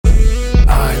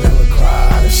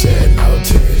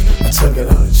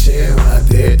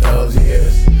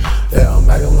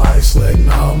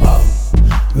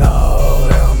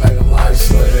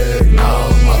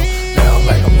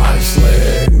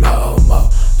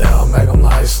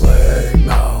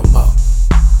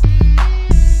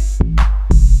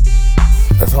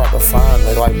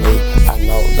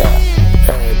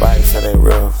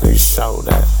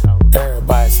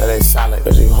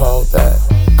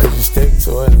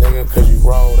nigga, cause you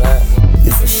roll that.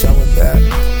 You for sure with that.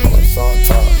 I'm a song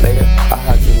talk, nigga. I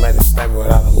heard you made a statement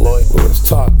without a lawyer. We was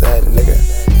taught that,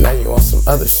 nigga. Now you on some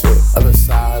other shit, other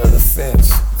side of the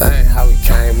fence. That ain't how we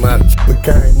came up. We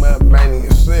came up mainly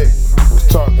sick. Was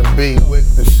taught to be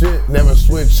with the shit. Never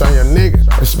switch on your niggas,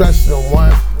 especially the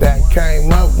ones that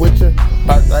came up with you.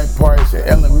 Birthday parties and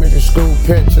elementary school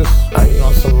pictures. Now you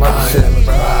on some other shit. I never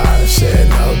cried or shed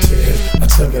no tears. I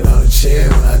took it on the chin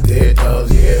when I did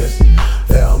those years.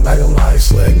 They all